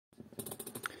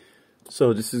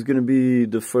So this is going to be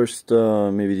the first,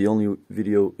 maybe the only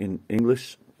video in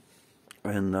English,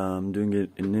 and I'm doing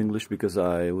it in English because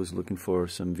I was looking for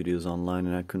some videos online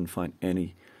and I couldn't find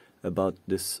any about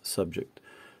this subject.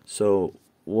 So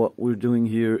what we're doing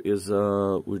here is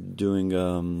we're doing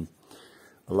a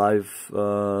live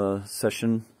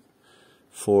session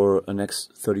for an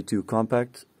X32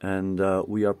 compact, and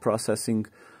we are processing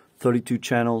 32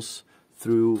 channels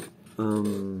through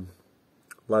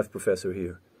Live Professor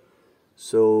here.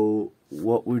 So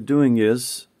what we're doing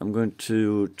is, I'm going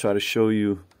to try to show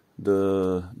you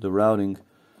the routing.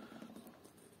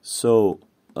 So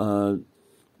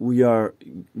we are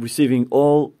receiving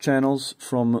all channels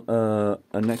from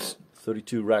an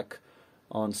X32 rack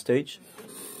on stage,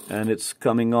 and it's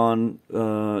coming on.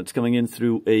 It's coming in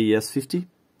through AES50,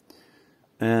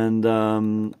 and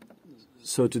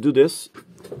so to do this,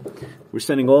 we're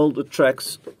sending all the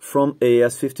tracks from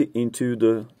AES50 into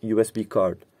the USB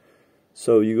card.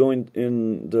 So you go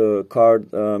in the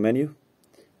card menu,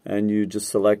 and you just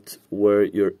select where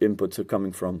your inputs are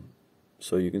coming from.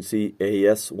 So you can see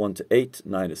AES 1 to 8,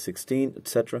 9 to 16,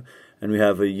 etc. And we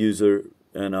have a user,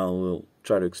 and I will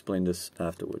try to explain this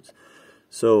afterwards.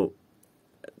 So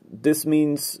this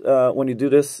means, when you do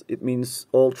this, it means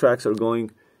all tracks are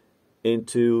going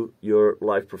into your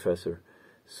Live Professor.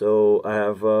 So I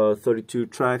have 32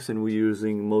 tracks, and we're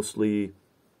using mostly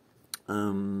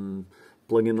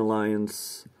Plugin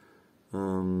Alliance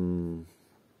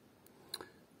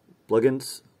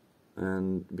plugins,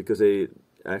 and because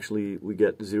we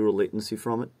get zero latency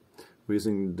from it, we're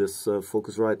using this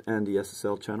Focusrite and the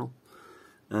SSL channel.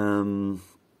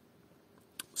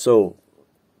 So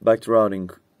back to routing,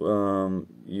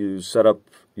 you set up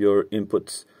your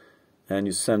inputs and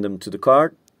you send them to the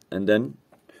card, and then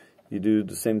you do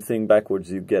the same thing backwards.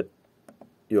 You get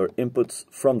your inputs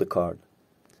from the card.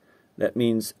 That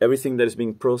means everything that is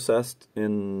being processed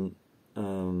in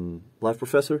Live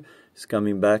Professor is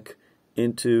coming back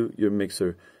into your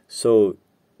mixer. So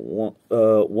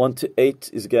 1 to 8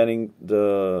 is getting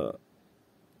the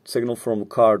signal from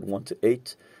card 1 to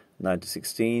 8, 9 to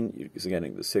 16 is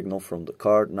getting the signal from the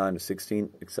card 9 to 16,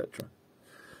 etc.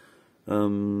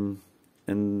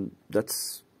 And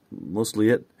that's mostly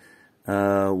it.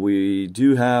 We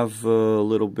do have a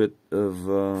little bit of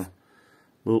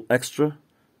little extra,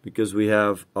 because we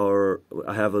have I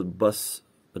have a bus,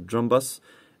 a drum bus,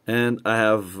 and I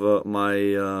have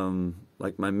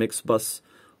my mix bus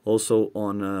also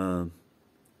on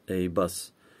a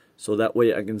bus. So that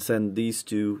way I can send these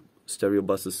two stereo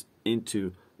buses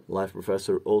into Live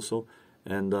Professor also,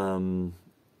 and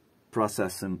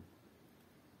process them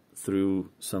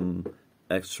through some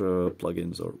extra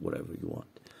plugins or whatever you want.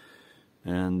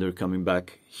 And they're coming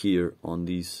back here on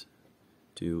these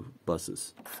two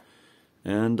buses.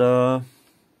 And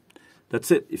that's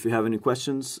it. If you have any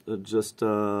questions, just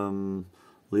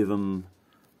leave them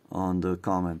on the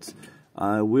comments.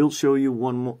 I will show you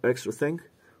one more extra thing.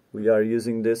 We are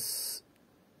using this.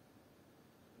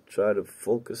 Try to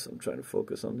focus. I'm trying to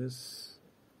focus on this.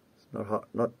 It's not hard,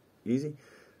 not easy,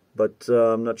 but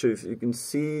I'm not sure if you can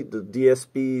see the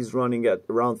DSP is running at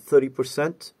around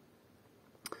 30%,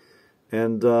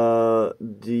 and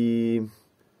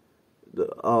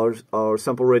our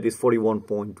sample rate is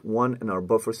 41.1, and our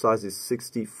buffer size is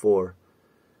 64.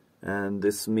 And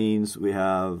this means we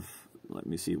have, let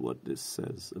me see what this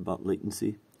says about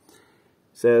latency. It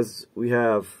says we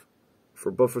have,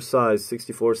 for buffer size,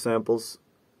 64 samples,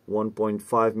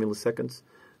 1.5 milliseconds.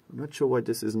 I'm not sure why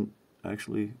this isn't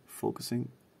actually focusing.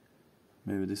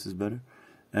 Maybe this is better.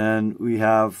 And we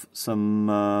have some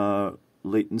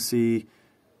latency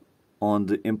on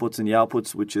the inputs and the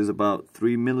outputs, which is about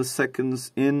 3 milliseconds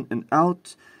in and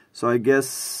out. So I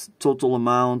guess total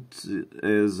amount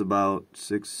is about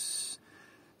 7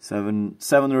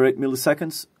 or 8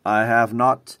 milliseconds. I have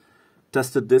not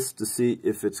tested this to see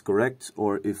if it's correct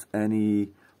or if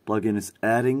any plugin is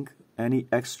adding any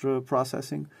extra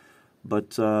processing.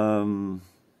 But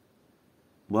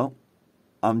well,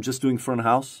 I'm just doing front of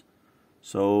house,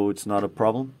 so it's not a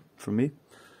problem for me.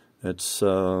 It's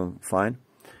fine.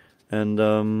 And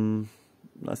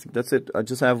I think that's it. I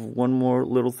just have one more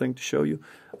little thing to show you.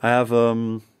 I have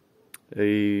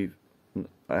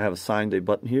assigned a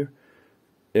button here.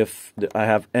 If I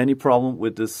have any problem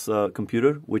with this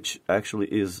computer, which actually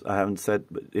is, I haven't said,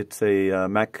 but it's a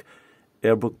Mac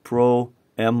AirBook Pro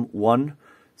M1,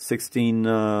 16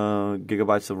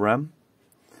 gigabytes of RAM.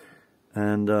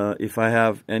 And if I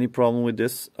have any problem with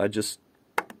this, I just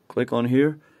click on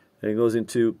here, and it goes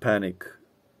into panic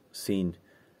scene.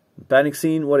 Panic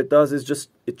scene, what it does is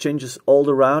just it changes all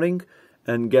the routing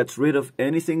and gets rid of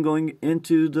anything going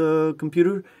into the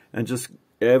computer, and just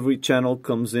every channel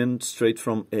comes in straight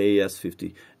from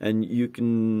AES-50, and you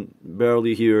can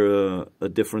barely hear a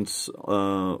difference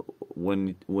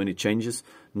when it changes.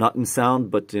 Not in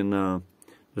sound, but in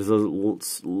there's a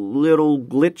little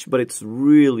glitch, but it's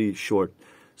really short.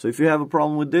 So if you have a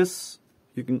problem with this,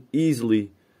 you can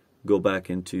easily go back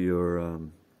into your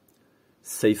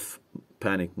safe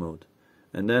panic mode.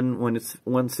 And then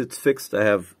once it's fixed, I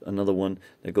have another one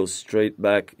that goes straight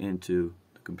back into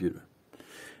the computer.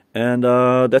 And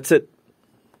that's it.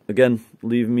 Again,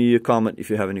 leave me a comment if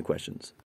you have any questions.